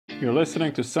You're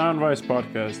listening to Soundrise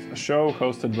Podcast, a show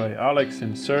hosted by Alex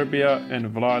in Serbia and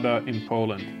Vlada in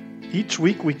Poland. Each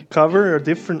week we cover a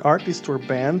different artist or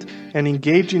band and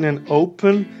engage in an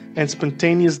open and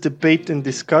spontaneous debate and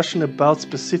discussion about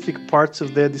specific parts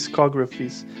of their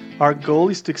discographies. Our goal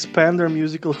is to expand our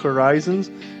musical horizons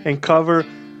and cover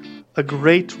a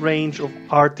great range of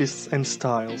artists and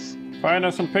styles. Find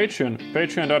us on Patreon,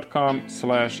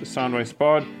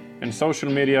 patreon.com/soundrisepod, and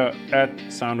social media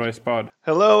 @soundrisepod.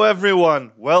 Hello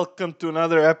everyone, welcome to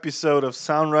another episode of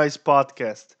Soundrise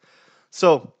Podcast.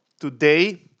 So,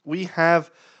 today we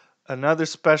have another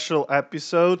special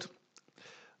episode.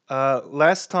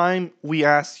 Last time we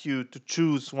asked you to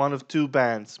choose one of two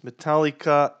bands,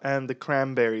 Metallica and the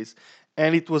Cranberries,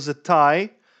 and it was a tie,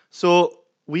 so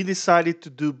we decided to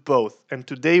do both. And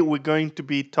today we're going to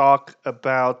be talk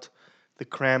about the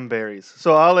Cranberries.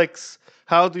 So Alex,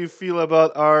 how do you feel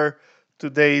about our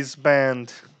today's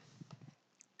band?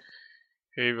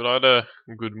 Hey Vlada,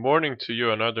 good morning to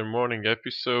you. Another morning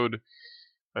episode.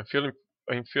 I'm feeling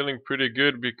pretty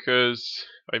good because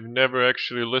I've never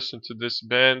actually listened to this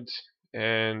band,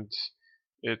 and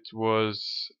it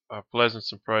was a pleasant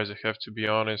surprise, I have to be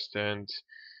honest, and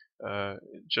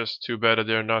just too bad that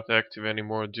they're not active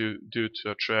anymore due to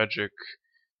a tragic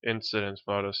incident,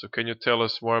 Vlada. So can you tell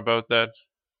us more about that?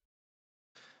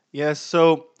 Yes,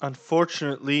 so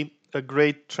unfortunately, a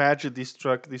great tragedy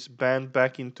struck this band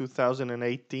back in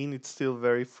 2018. It's still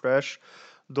very fresh.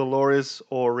 Dolores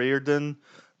O'Riordan,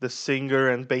 the singer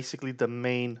and basically the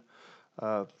main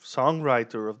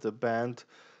songwriter of the band,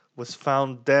 was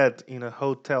found dead in a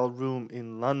hotel room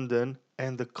in London,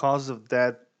 and the cause of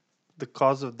death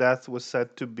was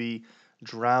said to be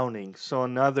drowning. So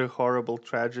another horrible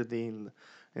tragedy in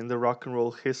the rock and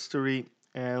roll history.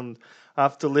 And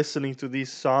after listening to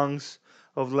these songs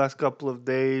of the last couple of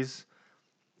days,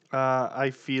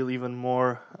 I feel even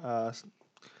more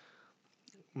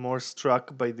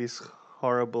struck by this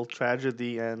horrible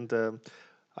tragedy, and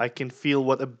I can feel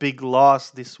what a big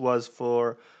loss this was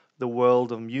for the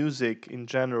world of music in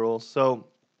general. So,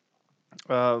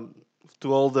 um,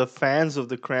 to all the fans of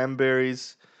the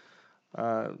Cranberries,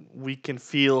 we can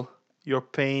feel your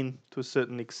pain to a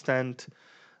certain extent.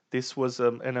 This was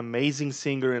an amazing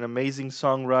singer, an amazing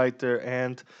songwriter,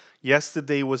 and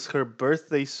yesterday was her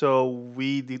birthday, so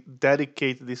we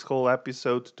dedicated this whole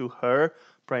episode to her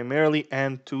primarily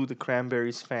and to the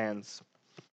Cranberries fans.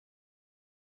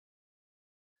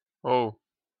 Oh,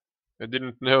 I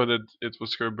didn't know that it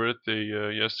was her birthday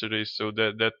yesterday, so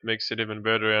that makes it even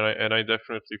better, and I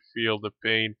definitely feel the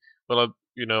pain. Well,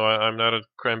 I'm not a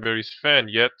Cranberries fan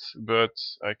yet, but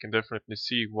I can definitely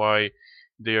see why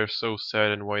they are so sad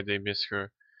and why they miss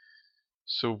her.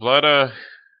 So, Vlada,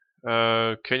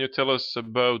 can you tell us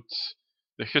about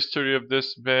the history of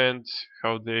this band,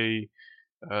 how they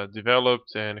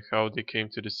developed, and how they came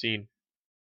to the scene?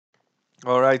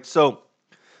 All right, so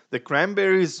the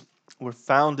Cranberries were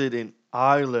founded in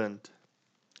Ireland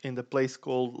in the place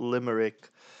called Limerick,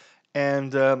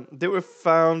 and they were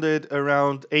founded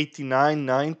around 89,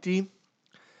 90.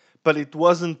 But it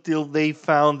wasn't until they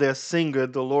found their singer,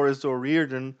 Dolores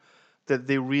O'Riordan, that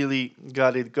they really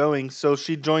got it going. So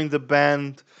she joined the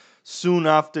band soon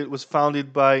after it was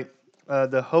founded by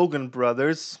the Hogan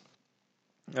brothers,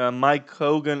 Mike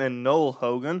Hogan and Noel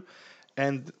Hogan,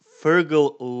 and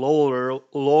Fergal Lawler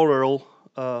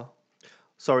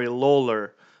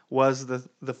was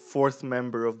the fourth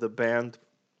member of the band.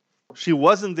 She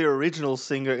wasn't the original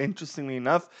singer, interestingly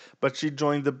enough, but she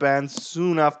joined the band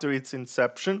soon after its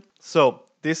inception. So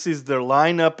this is their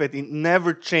lineup, and it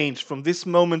never changed. From this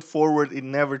moment forward, it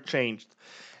never changed.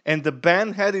 And the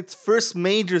band had its first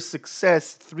major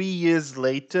success 3 years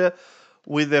later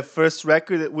with their first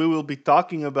record that we will be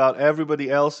talking about. Everybody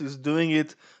else is doing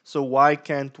it, so why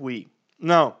can't we?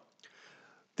 Now,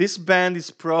 this band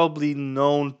is probably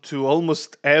known to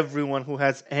almost everyone who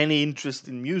has any interest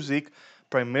in music,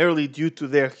 primarily due to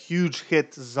their huge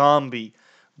hit Zombie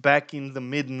back in the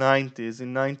mid 90s,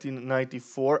 in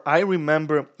 1994. I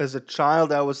remember as a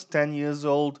child, I was 10 years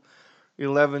old,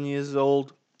 11 years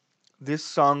old. This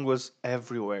song was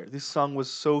everywhere. This song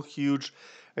was so huge,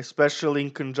 especially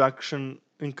in conjunction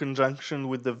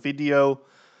with the video.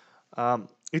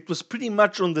 It was pretty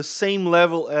much on the same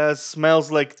level as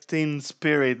Smells Like Teen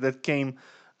Spirit that came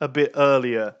a bit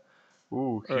earlier.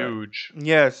 Ooh, Uh, huge.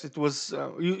 yes, it was.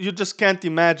 You just can't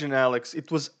imagine, Alex. It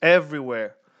was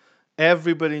everywhere.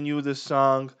 Everybody knew the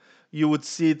song. You would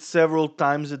see it several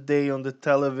times a day on the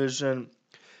television.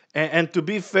 And to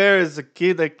be fair, as a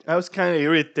kid, I was kind of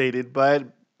irritated by it,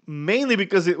 mainly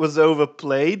because it was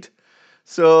overplayed.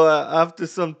 So after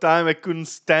some time, I couldn't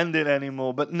stand it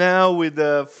anymore. But now, with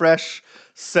a fresh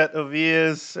set of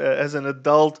ears as an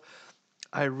adult,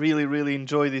 I really, really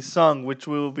enjoy this song, which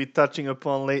we will be touching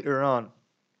upon later on.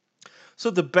 So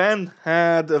the band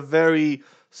had a very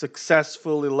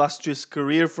successful, illustrious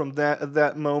career from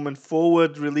that moment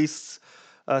forward. Released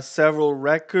several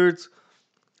records.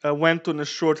 Went on a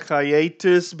short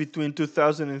hiatus between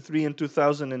 2003 and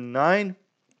 2009.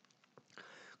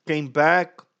 Came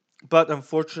back, but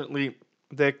unfortunately,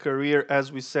 their career,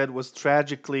 as we said, was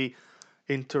tragically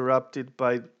interrupted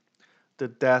by the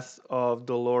death of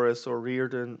Dolores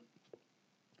O'Riordan.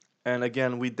 And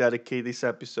again, we dedicate this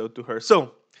episode to her.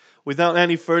 So, without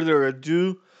any further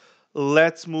ado,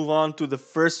 let's move on to the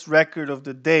first record of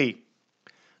the day.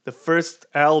 The first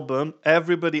album.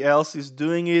 Everybody else is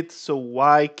doing it, so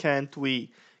why can't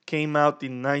we? Came out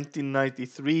in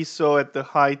 1993, so at the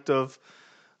height of,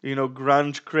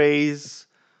 grunge craze,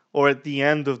 or at the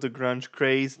end of the grunge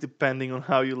craze, depending on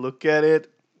how you look at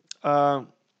it. Uh,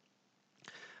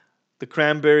 the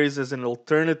Cranberries, as an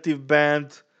alternative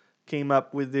band, came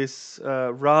up with this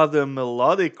rather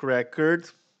melodic record.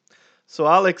 So,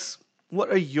 Alex, what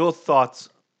are your thoughts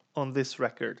on this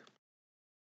record?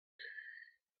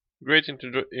 Great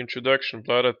introduction,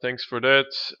 Vlada. Thanks for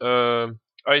that.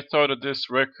 I thought that this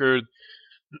record,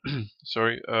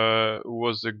 sorry,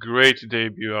 was a great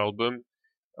debut album.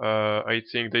 I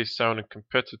think they sounded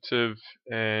competitive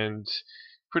and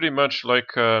pretty much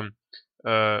like a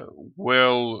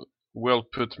well well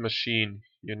put machine.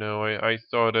 I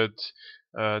thought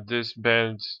that this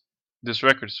band, this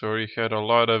record, sorry, had a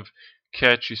lot of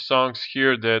catchy songs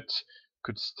here that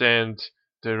could stand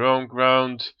their own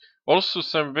ground. Also,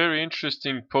 some very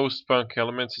interesting post-punk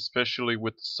elements, especially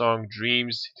with the song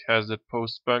 "Dreams." It has that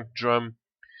post-punk drum,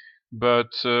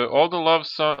 but all the love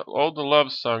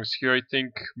songs here, I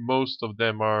think most of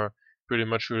them are pretty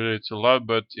much related to love,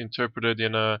 but interpreted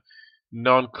in a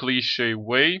non-cliche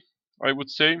way. I would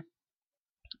say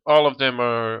all of them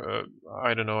are.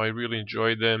 I don't know. I really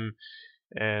enjoy them,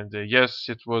 and yes,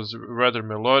 it was rather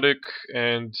melodic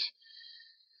and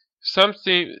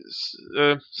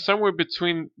somewhere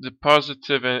between the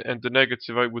positive and the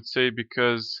negative, I would say,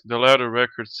 because the latter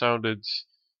record sounded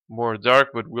more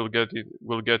dark, but we'll get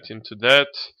into that.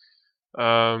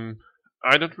 Um,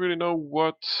 I don't really know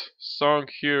which song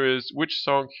here is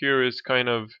kind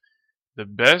of the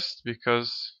best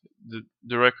because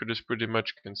the record is pretty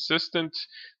much consistent,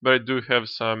 but I do have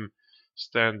some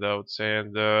standouts,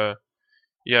 and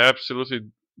yeah, absolutely,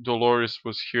 Dolores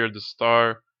was here the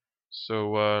star,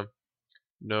 so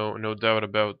no doubt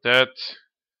about that,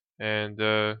 and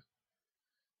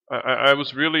I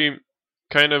was really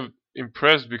kind of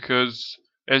impressed because,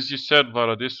 as you said,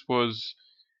 Lara, this was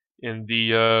in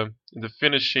the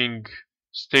finishing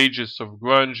stages of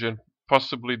grunge and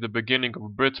possibly the beginning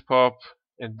of Britpop.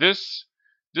 And this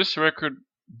record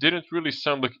didn't really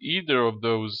sound like either of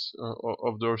those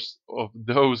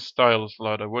styles,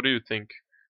 Lada. What do you think?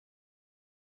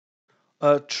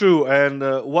 True, and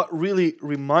what really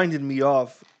reminded me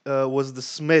of was the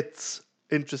Smiths,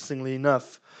 interestingly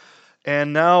enough.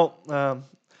 And now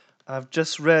I've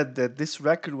just read that this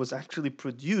record was actually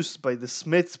produced by the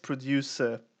Smiths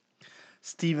producer,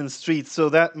 Stephen Street. So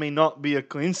that may not be a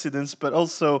coincidence, but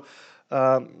also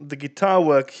the guitar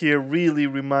work here really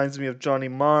reminds me of Johnny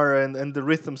Marr and the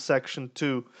rhythm section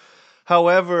too.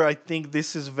 However, I think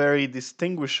this is very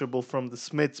distinguishable from the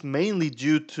Smiths, mainly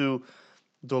due to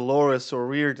Dolores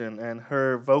O'Riordan and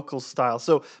her vocal style.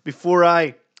 So before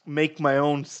I make my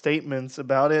own statements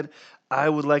about it, I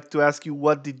would like to ask you,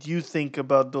 what did you think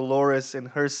about Dolores and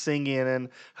her singing, and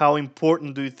how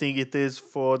important do you think it is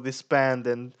for this band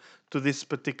and to this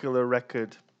particular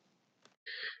record?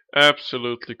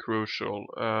 Absolutely crucial.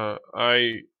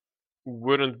 I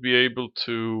wouldn't be able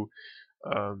to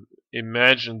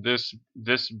imagine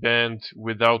this band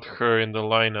without her in the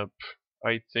lineup.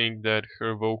 I think that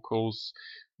her vocals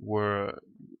were,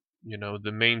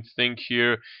 the main thing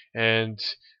here. And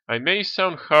I may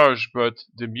sound harsh, but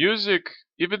the music,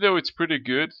 even though it's pretty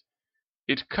good,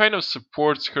 it kind of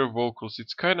supports her vocals.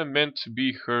 It's kind of meant to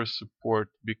be her support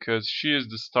because she is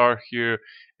the star here,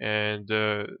 and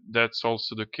that's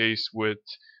also the case with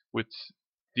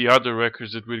the other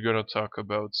records that we're gonna talk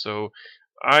about. So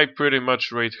I pretty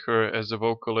much rate her as a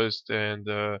vocalist,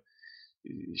 and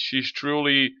she's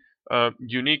truly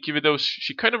unique. Even though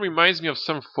she kind of reminds me of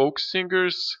some folk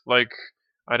singers, like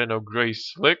I don't know,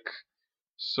 Grace Slick.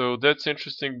 So that's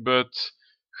interesting, but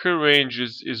her range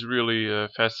is really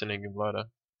fascinating, Vlada.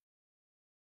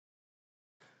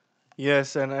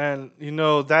 Yes, and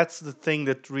that's the thing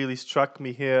that really struck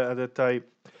me here, that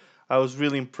I was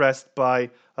really impressed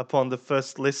by. upon the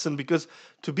first listen. Because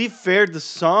to be fair, the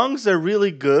songs are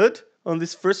really good on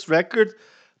this first record,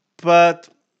 but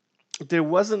there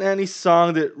wasn't any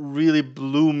song that really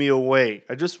blew me away.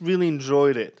 I just really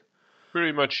enjoyed it.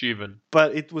 Pretty much even.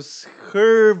 But it was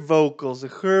her vocals,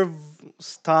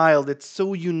 style that's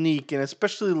so unique, and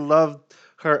especially loved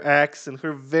her accent,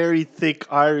 her very thick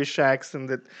Irish accent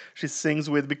that she sings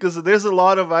with. Because there's a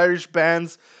lot of Irish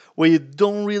bands where you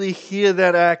don't really hear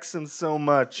that accent so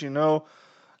much, you know.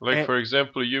 Like And for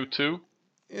example, you too.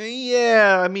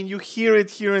 yeah, I mean you hear it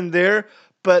here and there,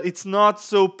 but it's not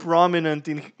so prominent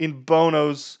in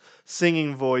Bono's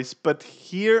singing voice. But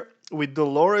here with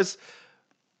Dolores,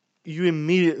 you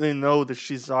immediately know that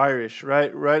she's Irish,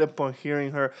 right? Right upon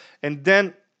hearing her, and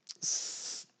then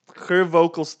her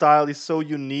vocal style is so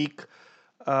unique.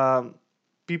 Um,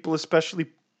 People especially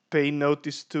pay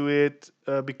notice to it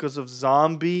because of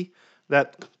Zombie,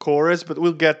 that chorus, but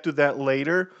we'll get to that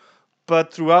later.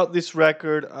 But throughout this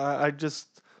record, I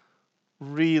just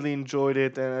really enjoyed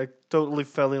it, and I totally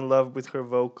fell in love with her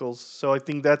vocals. So I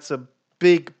think that's a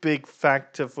big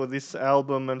factor for this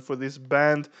album and for this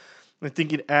band. I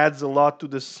think it adds a lot to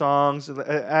the songs. It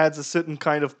adds a certain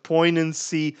kind of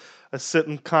poignancy, a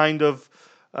certain kind of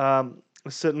a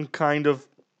certain kind of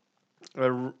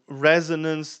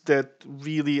resonance that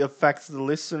really affects the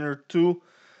listener too.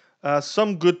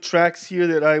 Some good tracks here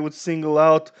that I would single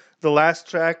out. The last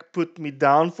track, "Put Me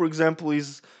Down," for example,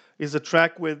 is a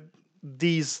track where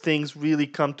these things really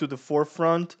come to the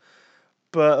forefront.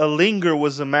 But "Linger"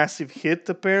 was a massive hit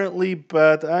apparently,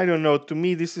 but I don't know. To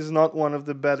me, this is not one of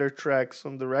the better tracks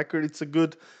on the record. It's a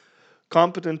good,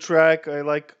 competent track. I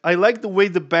like the way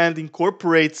the band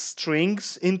incorporates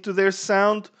strings into their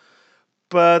sound,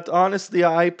 but honestly,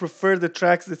 I prefer the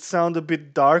tracks that sound a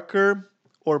bit darker.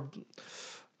 Or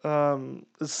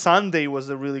Sunday was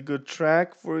a really good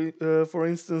track for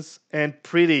instance, and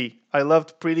 "Pretty." I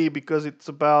loved "Pretty" because it's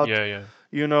about Yeah, yeah.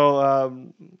 you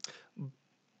know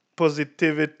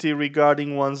positivity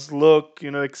regarding one's look,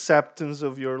 acceptance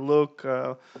of your look,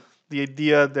 the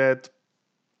idea that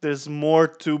there's more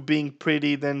to being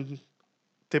pretty than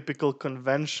typical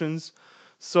conventions.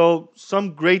 So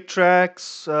some great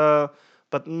tracks,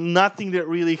 but nothing that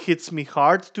really hits me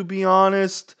hard, to be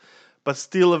honest. But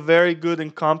still a very good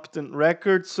and competent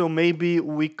record. So maybe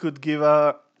we could give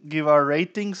our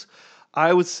ratings.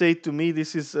 I would say to me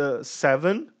this is a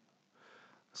 7.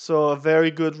 So a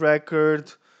very good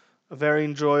record, very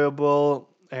enjoyable,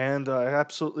 and I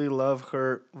absolutely love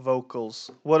her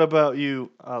vocals. What about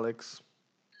you, Alex?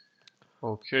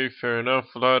 Okay, fair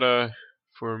enough, Lara.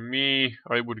 For me,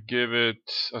 I would give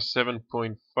it a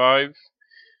 7.5.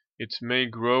 It may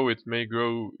grow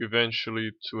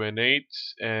eventually to an 8.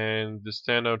 And the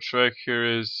standout track here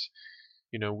is,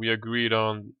 we agreed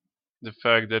on the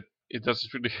fact that it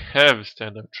doesn't really have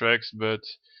standout tracks, but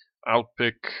I'll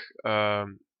pick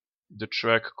the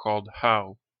track called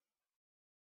How.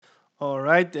 All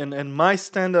right, and my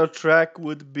standout track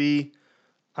would be,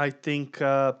 I think,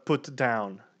 "Put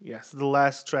Down." Yes, the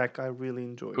last track, I really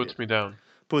enjoyed Put it. Me Down.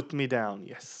 "Put Me Down."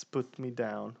 Yes, "Put Me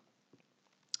Down."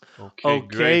 Okay, Okay,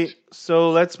 great. so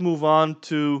let's move on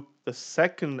to the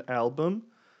second album,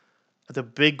 the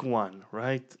big one,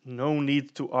 right? No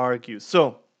need to argue.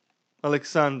 So,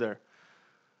 Alexander,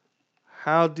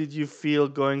 how did you feel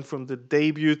going from the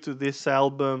debut to this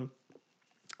album?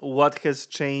 What has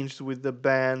changed with the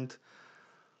band?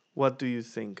 What do you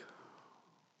think?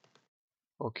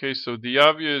 Okay, so the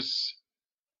obvious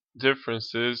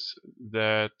difference is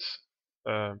that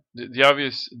the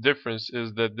obvious difference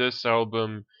is that this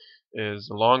album is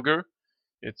longer.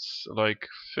 It's like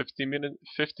 50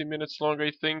 minutes long,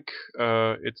 I think.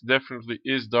 It definitely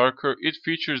is darker. It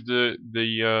features the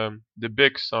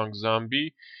big song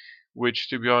 "Zombie," which,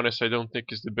 to be honest, I don't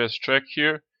think is the best track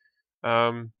here.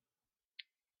 Um,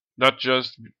 Not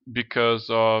just because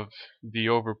of the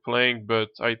overplaying, but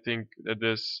I think that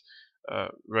this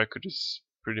record is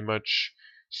pretty much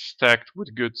stacked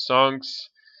with good songs.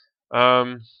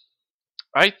 Um,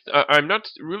 I'm not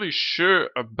really sure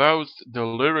about the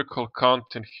lyrical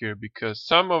content here because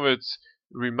some of it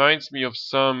reminds me of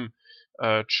some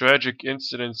tragic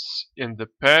incidents in the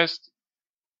past,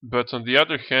 but on the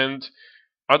other hand,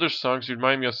 other songs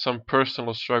remind me of some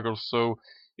personal struggles. So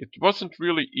it wasn't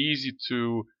really easy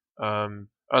to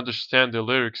understand the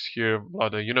lyrics here,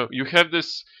 Vlada. You have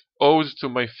this "Ode to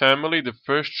My Family," the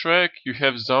first track. You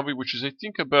have "Zombie," which is I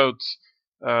think about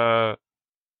uh,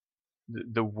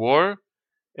 the war,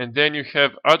 and then you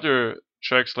have other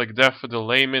tracks like "Death for the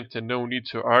Lament" and "No Need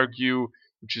to Argue,"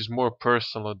 which is more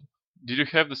personal. Did you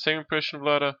have the same impression,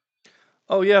 Vlada?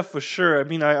 Oh yeah, for sure. I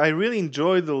mean, I really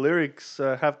enjoy the lyrics.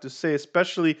 I have to say,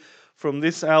 especially from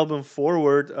this album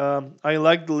forward. I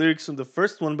like the lyrics on the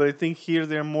first one, but I think here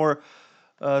they're more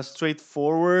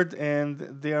straightforward and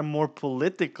they are more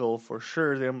political for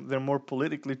sure. They're more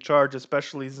politically charged,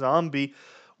 especially Zombie,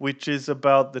 which is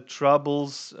about the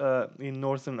troubles in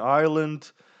Northern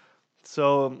Ireland.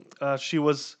 So she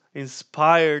was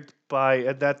inspired by,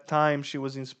 at that time, she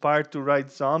was inspired to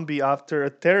write Zombie after a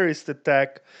terrorist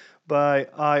attack by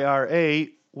IRA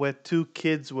where two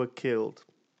kids were killed.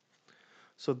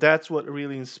 So that's what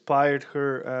really inspired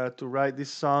her to write this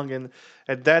song. And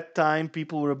at that time,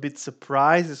 people were a bit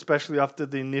surprised, especially after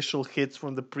the initial hits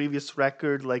from the previous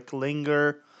record, like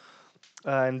Linger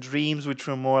and Dreams, which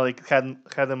were more like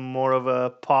had a more of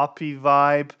a poppy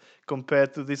vibe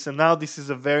compared to this. And now this is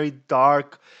a very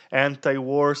dark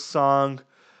anti-war song.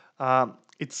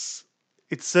 It's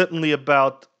certainly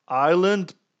about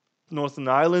Ireland, Northern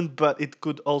Ireland, but it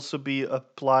could also be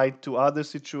applied to other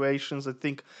situations. I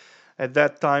think at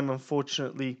that time,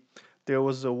 unfortunately, there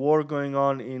was a war going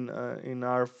on in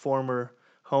our former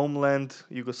homeland,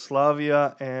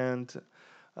 Yugoslavia, and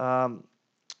um,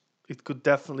 it could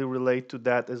definitely relate to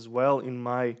that as well in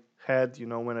my head.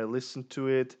 When I listen to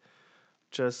it,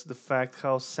 just the fact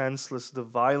how senseless the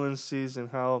violence is and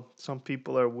how some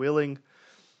people are willing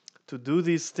to do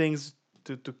these things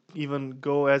to even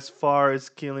go as far as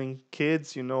killing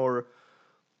kids, or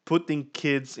putting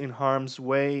kids in harm's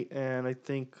way. And I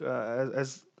think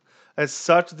as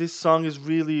such, this song is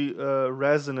really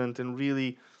resonant and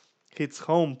really hits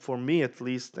home for me at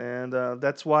least. And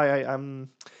that's why I'm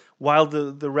while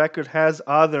the record has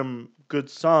other good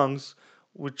songs,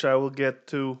 which I will get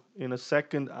to in a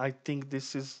second, I think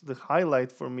this is the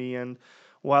highlight for me. And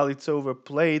while it's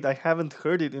overplayed, I haven't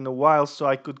heard it in a while, so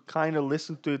I could kind of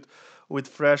listen to it with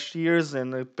fresh ears,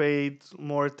 and I paid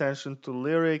more attention to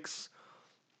lyrics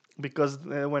because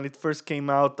when it first came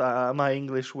out, my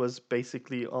English was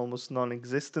basically almost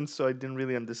non-existent, so I didn't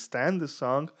really understand the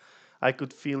song. I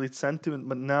could feel its sentiment,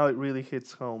 but now it really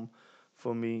hits home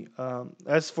for me.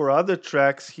 As for other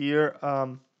tracks here,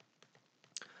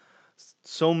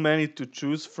 so many to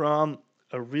choose from.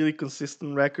 A really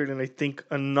consistent record, and I think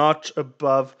a notch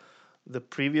above the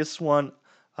previous one.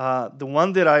 The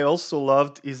one that I also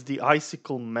loved is "The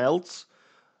Icicle Melts,"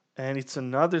 and it's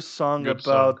another song Good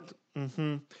song. about.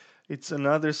 It's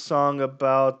another song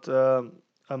about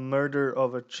a murder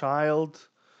of a child.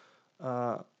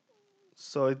 Uh,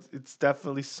 so it's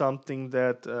definitely something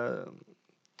that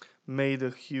made a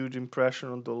huge impression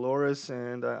on Dolores,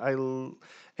 and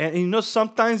and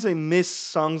sometimes I miss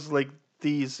songs like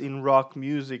these in rock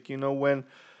music. When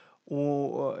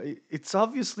it's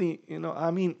obviously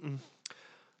I mean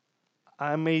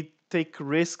I may take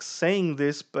risks saying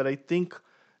this, but I think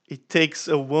it takes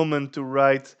a woman to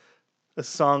write a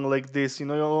song like this.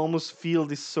 You almost feel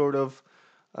this sort of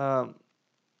um,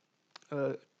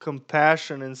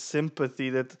 compassion and sympathy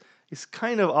that is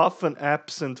kind of often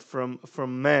absent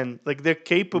from men. Like they're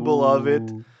capable of it.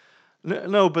 Ooh.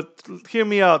 No, but hear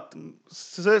me out.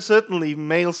 Certainly,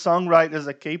 male songwriters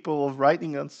are capable of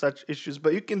writing on such issues,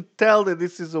 but you can tell that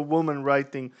this is a woman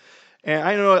writing. And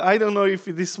I don't know if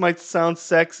this might sound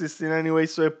sexist in any way,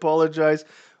 so I apologize.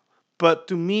 But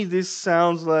to me, this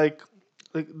sounds like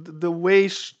the way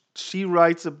she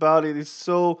writes about it is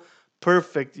so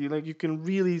perfect. You can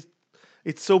really,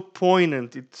 it's so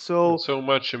poignant. It's With so, so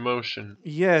much emotion.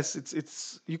 yes,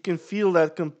 it's you can feel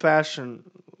that compassion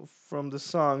from the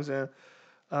songs. And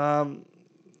um,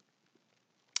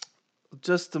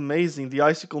 just amazing. The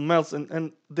icicle melts,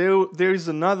 and there is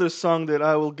another song that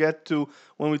I will get to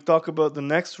when we talk about the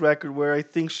next record, where I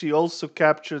think she also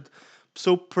captured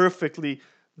so perfectly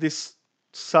this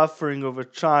suffering of a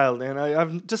child. And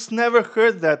I've just never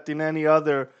heard that in any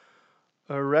other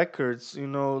records.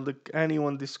 Like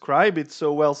anyone describe it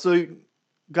so well. So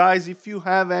guys, if you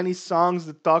have any songs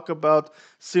that talk about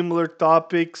similar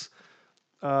topics,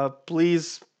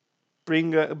 please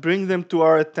bring them to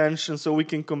our attention so we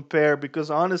can compare. Because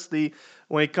honestly,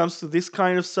 when it comes to this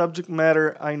kind of subject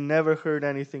matter, I never heard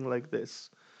anything like this.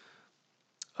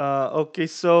 Okay,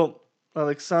 so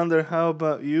Alexander, how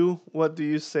about you? What do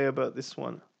you say about this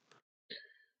one?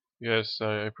 Yes,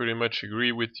 I pretty much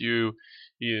agree with you.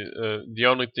 The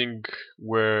only thing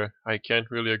where I can't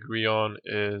really agree on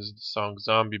is the song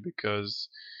Zombie because,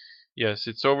 yes,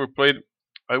 it's overplayed.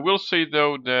 I will say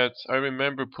though that I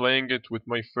remember playing it with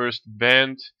my first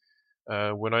band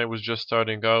when I was just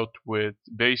starting out with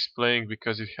bass playing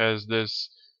because it has this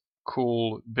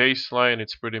cool bass line.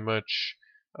 It's pretty much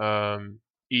um,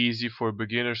 easy for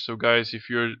beginners. So guys, if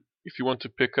you want to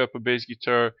pick up a bass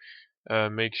guitar,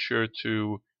 make sure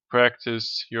to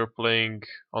practice your playing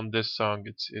on this song.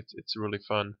 It's really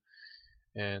fun.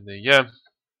 And yeah,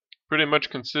 pretty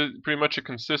much a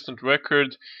consistent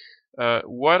record.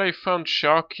 What I found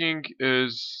shocking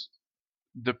is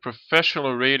the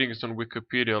professional ratings on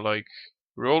Wikipedia. Like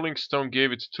Rolling Stone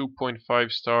gave it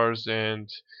 2.5 stars, and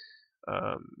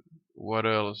um, what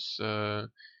else?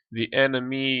 The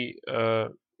Enemy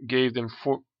gave them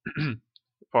four.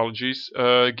 Apologies.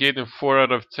 Gave them 4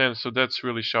 out of 10. So that's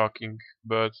really shocking.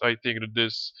 But I think that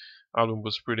this album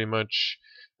was pretty much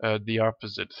the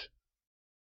opposite.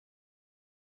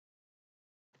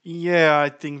 Yeah, I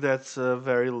think that's a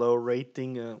very low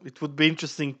rating. It would be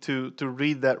interesting to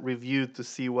read that review to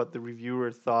see what the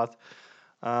reviewer thought.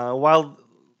 While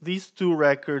these two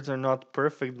records are not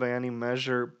perfect by any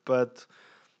measure, but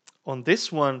on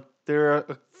this one there are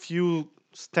a few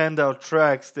standout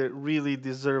tracks that really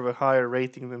deserve a higher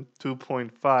rating than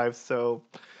 2.5. So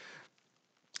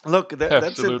look,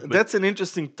 Absolutely. that's an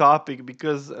interesting topic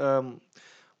because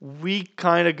we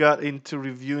kind of got into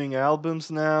reviewing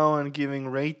albums now and giving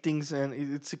ratings, and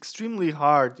it's extremely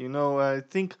hard. I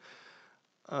think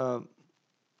uh,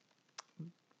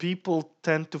 people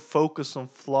tend to focus on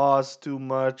flaws too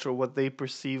much or what they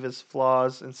perceive as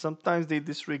flaws, and sometimes they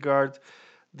disregard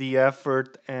the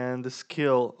effort and the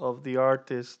skill of the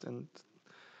artist. And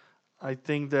I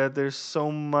think that there's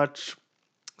so much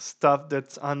stuff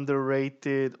that's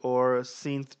underrated or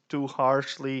seen too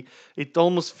harshly. It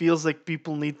almost feels like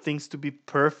people need things to be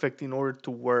perfect in order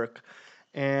to work.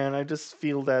 And I just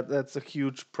feel that that's a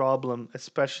huge problem,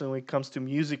 especially when it comes to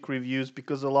music reviews,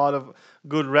 because a lot of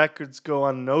good records go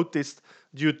unnoticed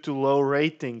due to low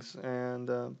ratings.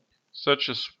 And Such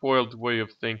a spoiled way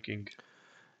of thinking.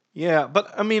 yeah,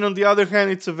 but I mean, on the other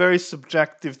hand, it's a very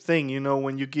subjective thing,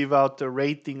 when you give out a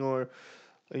rating or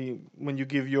when you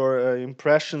give your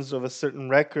impressions of a certain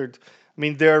record. I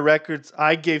mean, there are records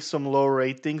I gave some low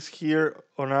ratings here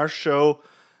on our show,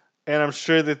 and I'm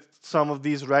sure that some of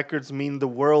these records mean the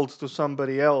world to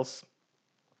somebody else.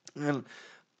 And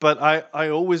but I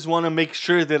always want to make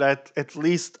sure that at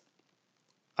least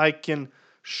I can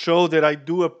show that I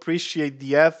do appreciate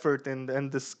the effort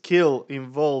and the skill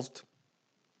involved,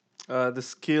 the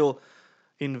skill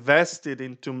invested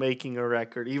into making a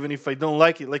record, even if I don't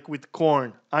like it. Like with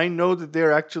Korn, I know that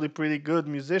they're actually pretty good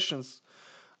musicians.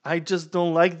 I just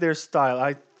don't like their style.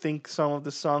 I think some of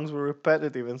the songs were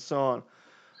repetitive and so on.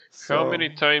 How So, many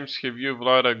times have you,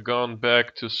 Vlada, gone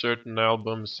back to certain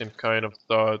albums and kind of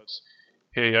thought,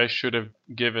 hey, I should have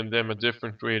given them a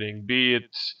different rating, be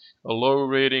it a low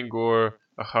rating or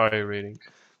a high rating?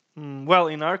 well,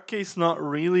 in our case, not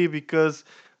really, because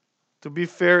to be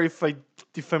fair, if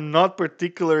I'm not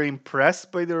particularly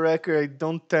impressed by the record, I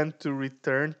don't tend to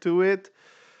return to it.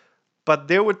 But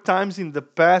there were times in the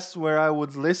past where I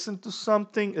would listen to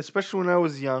something, especially when I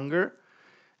was younger,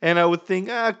 and I would think,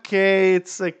 okay,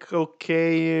 it's like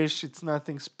okay-ish, it's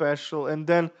nothing special. And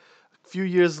then a few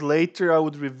years later, I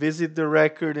would revisit the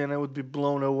record and I would be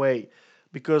blown away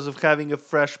because of having a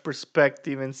fresh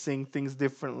perspective and seeing things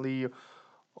differently,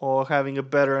 or having a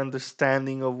better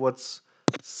understanding of what's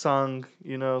sung.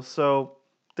 So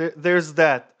there's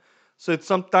that. So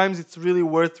sometimes it's really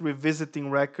worth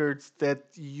revisiting records that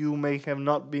you may have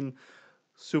not been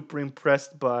super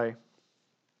impressed by.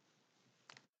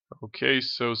 Okay,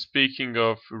 so speaking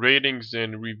of ratings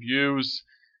and reviews,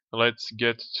 let's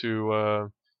get to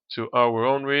our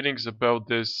own ratings about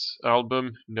this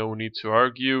album. No need to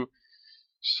argue.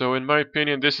 So in my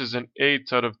opinion, this is an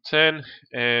 8 out of 10,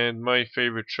 and my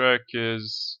favorite track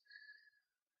is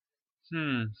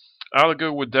I'll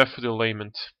go with Death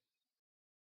Lament.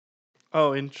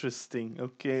 Oh, interesting.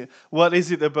 Okay. What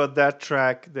is it about that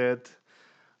track that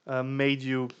made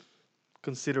you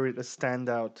consider it a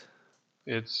standout?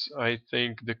 It's, I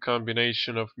think, the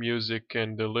combination of music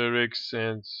and the lyrics,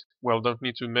 and well, don't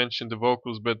need to mention the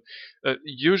vocals, but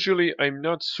usually I'm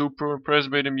not super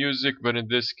impressed by the music, but in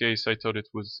this case, I thought it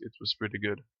was pretty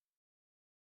good.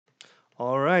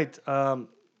 All right.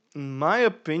 In my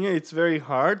opinion, it's very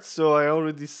hard. So I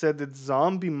already said that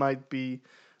Zombie might be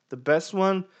the best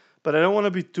one, but I don't want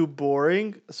to be too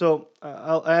boring. So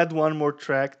I'll add one more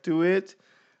track to it.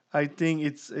 I think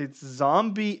it's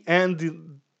Zombie and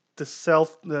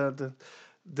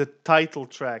the title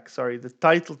track. Sorry, the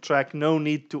title track. No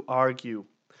need to argue.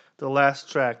 The last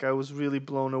track. I was really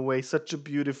blown away. Such a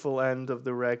beautiful end of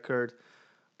the record.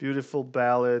 Beautiful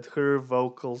ballad. Her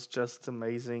vocals just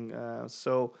amazing.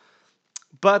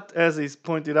 But as is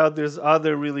pointed out, there's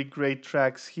other really great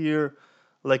tracks here,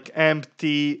 like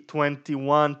Empty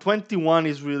 21. 21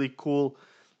 is really cool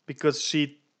because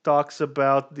she talks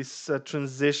about this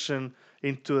transition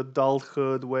into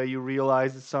adulthood where you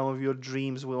realize that some of your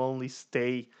dreams will only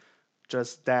stay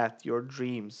just that, your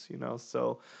dreams, you know.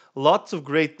 So lots of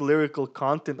great lyrical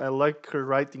content. I like her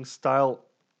writing style,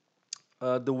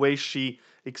 the way she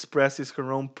expresses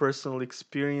her own personal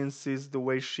experiences, the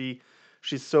way she's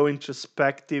so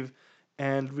introspective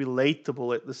and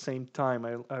relatable at the same time.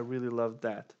 I really love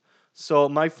that. So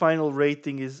my final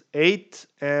rating is 8,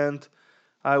 and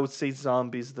I would say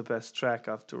Zombie is the best track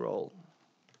after all.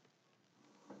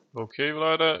 Okay,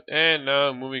 Vlada. And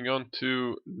now moving on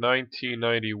to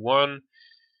 1991.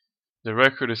 The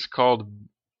record is called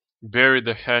Bury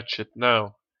the Hatchet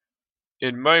Now.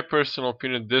 In my personal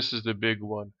opinion, this is the big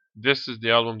one. This is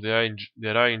the album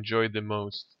that I enjoyed the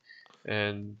most.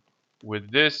 And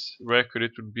with this record,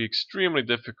 it would be extremely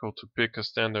difficult to pick a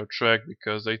standout track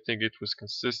because I think it was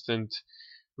consistent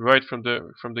right from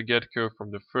the get go,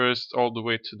 from the first all the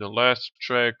way to the last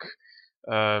track.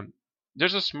 Um,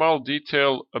 there's a small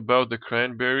detail about the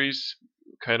Cranberries,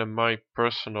 kind of my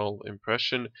personal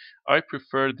impression. I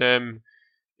prefer them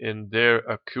in their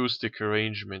acoustic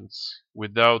arrangements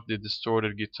without the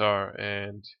distorted guitar.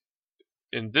 And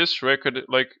in this record,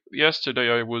 like yesterday,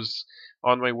 I was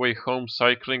on my way home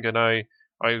cycling, and I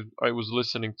was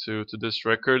listening to this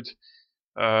record.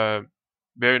 Uh,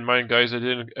 Bear in mind, guys, I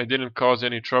didn't cause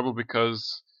any trouble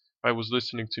because I was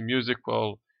listening to music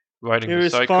while riding the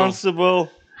cycle. Irresponsible,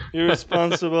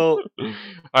 irresponsible.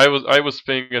 I was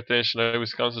paying attention. I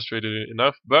was concentrated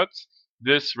enough. But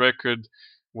this record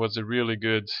was a really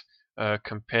good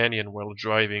companion while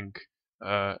driving,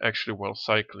 actually while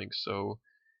cycling. So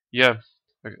yeah,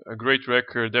 a great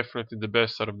record. Definitely the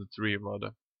best out of the three,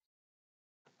 Vlada.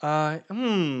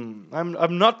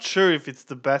 I'm not sure if it's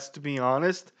the best, to be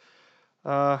honest.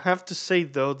 Have to say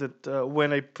though that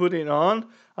when I put it on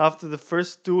after the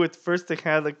first two, at first I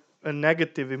had a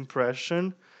negative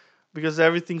impression because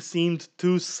everything seemed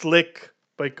too slick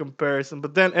by comparison.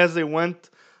 But then as I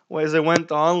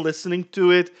went on listening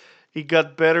to it, it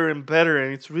got better and better,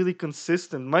 and it's really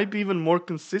consistent. Might be even more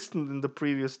consistent than the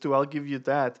previous two. I'll give you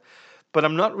that. But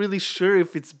I'm not really sure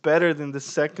if it's better than the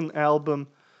second album,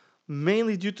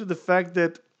 mainly due to the fact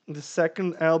that the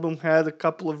second album had a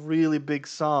couple of really big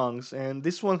songs, and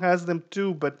this one has them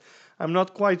too, but I'm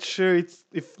not quite sure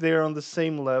if they're on the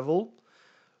same level.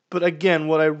 But again,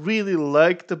 what I really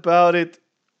liked about it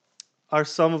are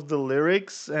some of the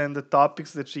lyrics and the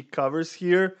topics that she covers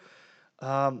here.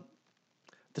 Um,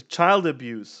 the child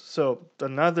abuse, so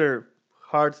another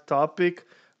hard topic.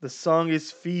 The song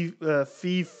is Fee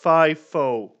Fi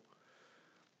Fo.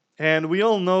 And we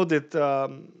all know that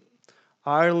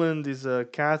Ireland is a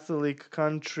Catholic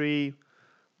country,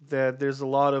 that there's a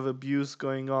lot of abuse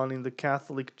going on in the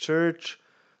Catholic Church.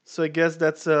 So I guess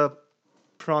that's a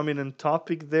prominent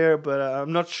topic there, but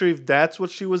I'm not sure if that's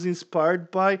what she was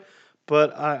inspired by.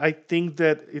 But I think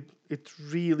that it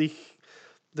really,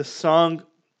 the song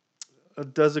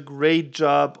does a great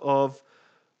job of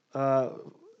uh,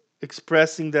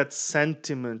 expressing that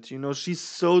sentiment. You know, she's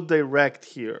so direct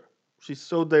here. She's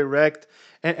so direct.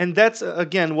 And that's,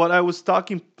 again, what I was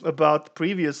talking about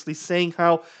previously, saying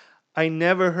how I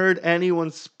never heard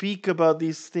anyone speak about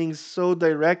these things so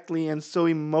directly and so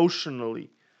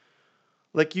emotionally.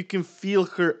 Like you can feel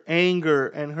her anger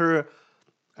and her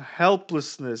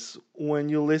helplessness when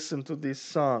you listen to this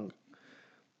song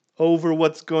over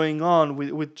what's going on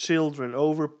with children,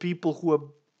 over people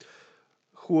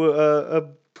who uh,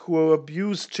 who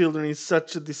abuse children in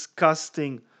such a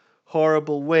disgusting,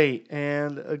 horrible way.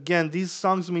 And again, these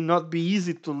songs may not be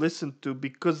easy to listen to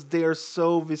because they are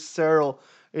so visceral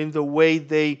in the way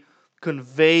they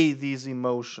convey these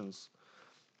emotions.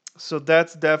 So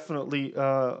that's definitely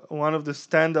one of the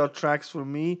standout tracks for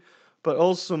me. But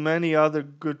also many other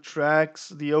good tracks.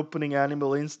 The opening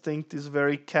Animal Instinct is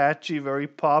very catchy, very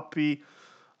poppy.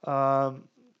 Um,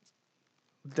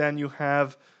 then you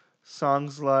have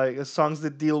songs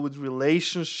that deal with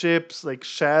relationships, like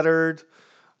Shattered.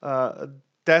 Uh,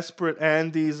 Desperate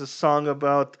Andy is a song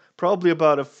about probably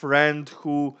about a friend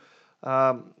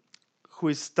um, who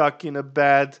is stuck in a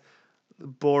bad,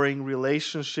 boring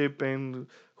relationship and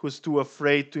who's too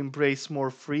afraid to embrace more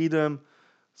freedom.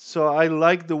 So I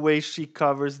like the way she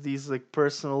covers these like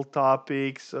personal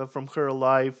topics from her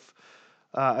life.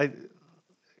 I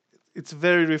It's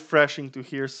very refreshing to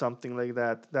hear something like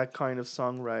that kind of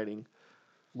songwriting.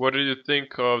 What did you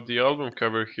think of the album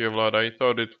cover here, Vlad? I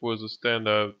thought it was a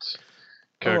standout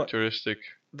Oh, characteristic.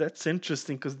 that's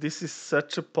interesting because this is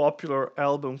such a popular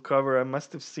album cover. I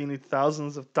must have seen it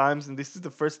thousands of times, and this is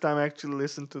the first time I actually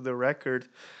listened to the record.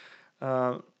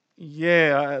 Uh,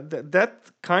 yeah,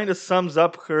 that kind of sums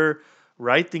up her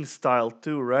writing style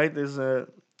too, right? There's a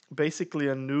basically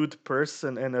a nude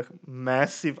person and a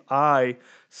massive eye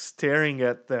staring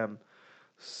at them.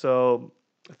 So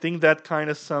I think that kind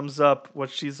of sums up what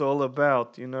she's all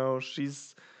about. You know,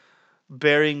 she's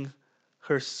bearing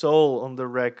her soul on the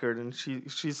record, and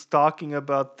she's talking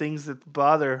about things that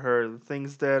bother her,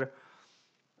 things that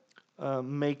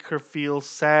make her feel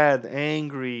sad,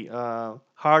 angry,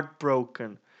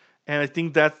 heartbroken. And I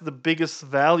think that's the biggest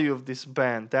value of this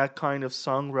band, that kind of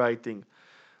songwriting,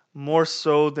 more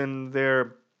so than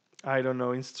their, I don't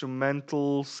know,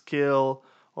 instrumental skill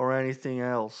or anything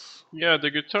else. Yeah,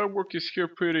 the guitar work is here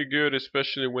pretty good,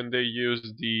 especially when they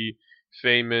use the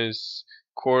famous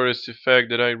chorus effect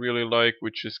that I really like,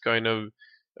 which is kind of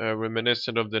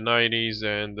reminiscent of the 90s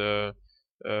and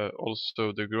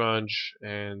also the grunge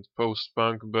and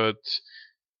post-punk. But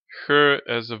her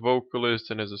as a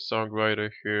vocalist and as a songwriter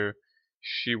here,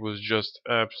 she was just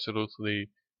absolutely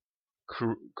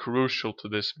crucial to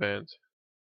this band.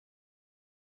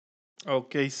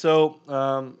 Okay, so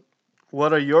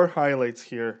what are your highlights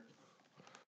here?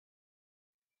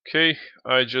 Okay,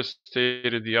 I just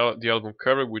stated the album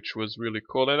cover, which was really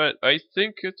cool, and I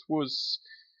think it was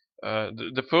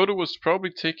the photo was probably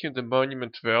taken in the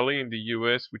Monument Valley in the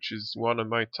U.S., which is one of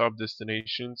my top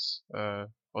destinations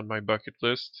on my bucket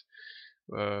list.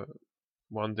 Uh,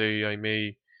 One day I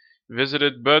may visit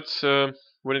it, but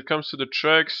when it comes to the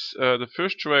tracks, the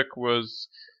first track was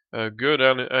good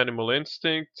Animal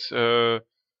Instinct.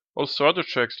 Also other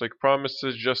tracks like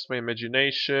Promises, Just My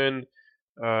Imagination,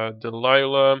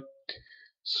 Delilah.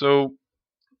 So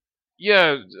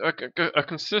yeah, a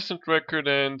consistent record,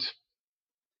 and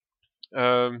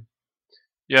um,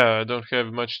 yeah, I don't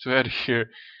have much to add here.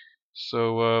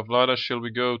 So Vlada, shall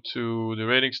we go to the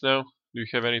ratings now? Do you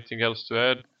have anything else to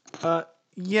add? Uh,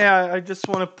 yeah, I just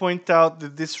want to point out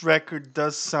that this record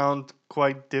does sound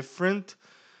quite different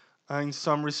in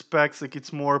some respects. Like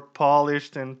it's more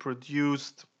polished and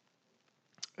produced,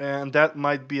 and that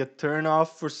might be a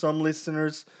turnoff for some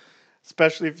listeners,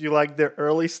 especially if you like their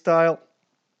early style.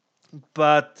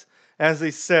 But as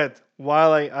I said,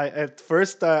 while I at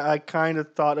first I kind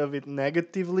of thought of it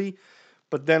negatively,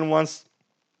 but then once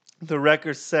the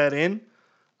record set in,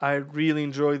 I really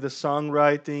enjoyed the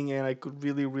songwriting and I could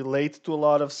really relate to a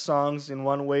lot of songs in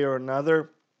one way or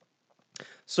another.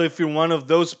 So if you're one of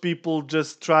those people,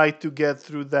 just try to get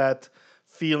through that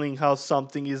feeling how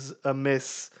something is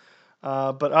amiss.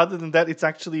 But other than that, it's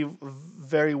actually a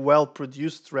very well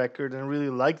produced record, and I really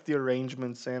like the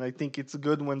arrangements. And I think it's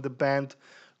good when the band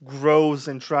grows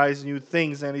and tries new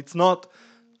things. And it's not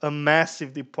a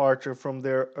massive departure from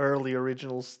their early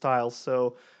original style,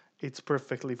 so it's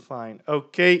perfectly fine.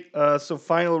 Okay, so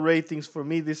final ratings for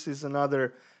me. This is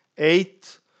another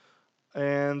 8,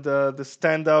 and the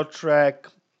standout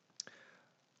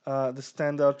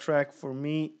track for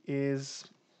me is,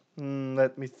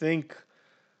 let me think.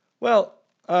 Well,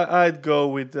 I'd go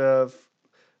with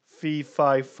Fee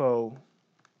Fi Fo.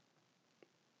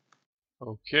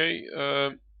 Okay,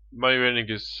 my rating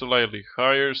is slightly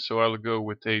higher, so I'll go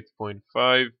with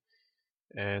 8.5.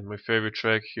 And my favorite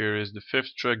track here is the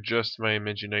fifth track, Just My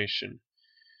Imagination.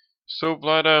 So,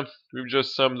 Vlada, we've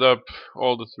just summed up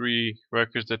all the three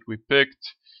records that we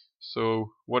picked.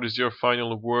 So, what is your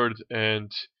final word?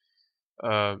 And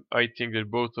I think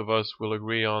that both of us will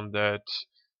agree on that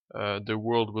the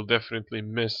world will definitely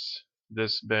miss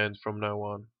this band from now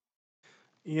on.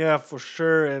 Yeah, for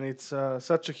sure. And it's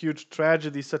such a huge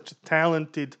tragedy, such a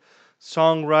talented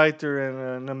songwriter and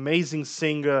an amazing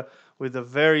singer with a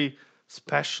very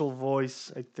special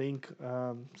voice, I think.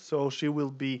 So she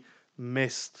will be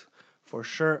missed for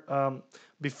sure.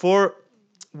 Before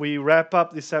we wrap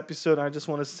up this episode, I just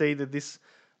want to say that this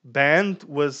band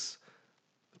was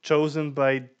chosen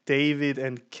by David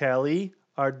and Kelly,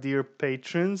 our dear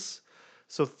patrons.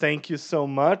 So thank you so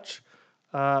much.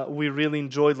 We really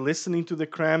enjoyed listening to the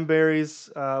Cranberries.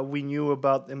 We knew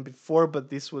about them before, but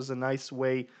this was a nice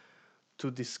way to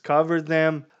discover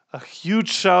them. A huge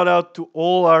shout out to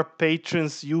all our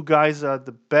patrons. You guys are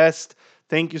the best.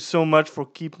 Thank you so much for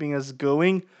keeping us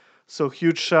going. So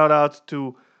huge shout out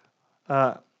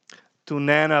uh, to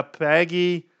Nana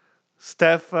Peggy,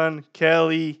 Stefan,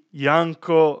 Kelly,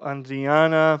 Yanko,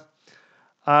 Adriana,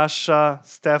 Asha,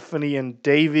 Stephanie, and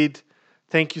David.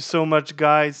 Thank you so much,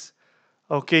 guys.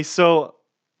 Okay, so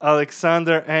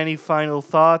Alexander, any final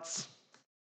thoughts?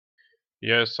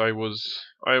 Yes, I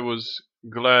was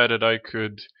glad that I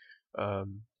could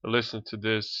listen to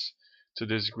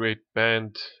this great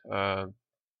band.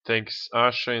 Thanks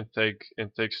Asha,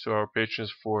 and thanks to our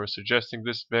patrons for suggesting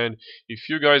this band. If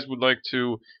you guys would like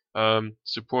to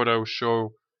support our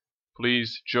show,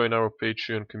 please join our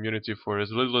Patreon community for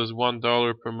as little as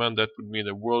 $1 per month. That would mean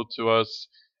the world to us.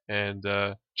 And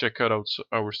check out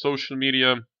our social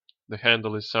media. The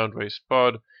handle is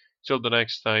SoundwaveSpod. Till the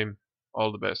next time,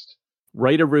 all the best.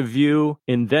 Write a review,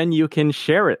 and then you can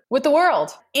share it. With the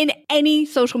world. In any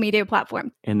social media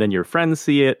platform. And then your friends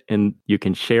see it, and you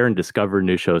can share and discover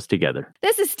new shows together.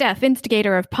 This is Steph,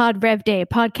 instigator of Pod Rev Day,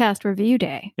 Podcast Review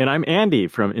Day. And I'm Andy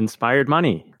from Inspired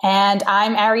Money. And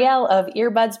I'm Ariel of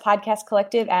Earbuds Podcast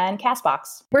Collective and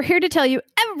Castbox. We're here to tell you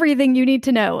everything you need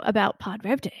to know about Pod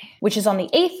Rev Day. Which is on the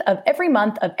 8th of every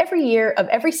month, of every year, of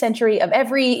every century, of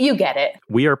every... you get it.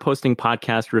 We are posting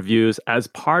podcast reviews as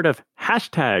part of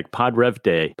hashtag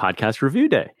PodRevDay, Podcast Review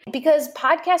Day. Because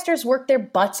podcasters work their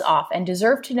butts off and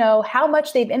deserve to know how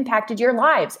much they've impacted your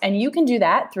lives. And you can do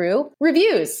that through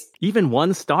reviews. Even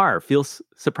 1 star feels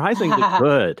surprisingly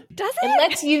good. Does It it?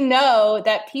 lets you know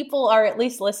that people are at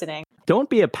least listening.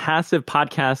 Don't be a passive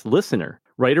podcast listener.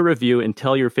 Write a review and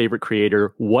tell your favorite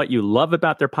creator what you love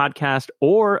about their podcast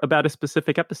or about a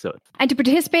specific episode. And to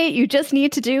participate, you just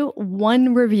need to do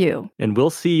 1 review. And we'll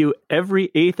see you every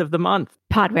 8th of the month.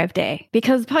 Pod Rev Day,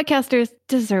 because podcasters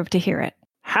deserve to hear it.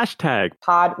 Hashtag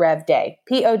Pod Rev Day.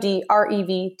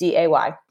 PODREVDAY.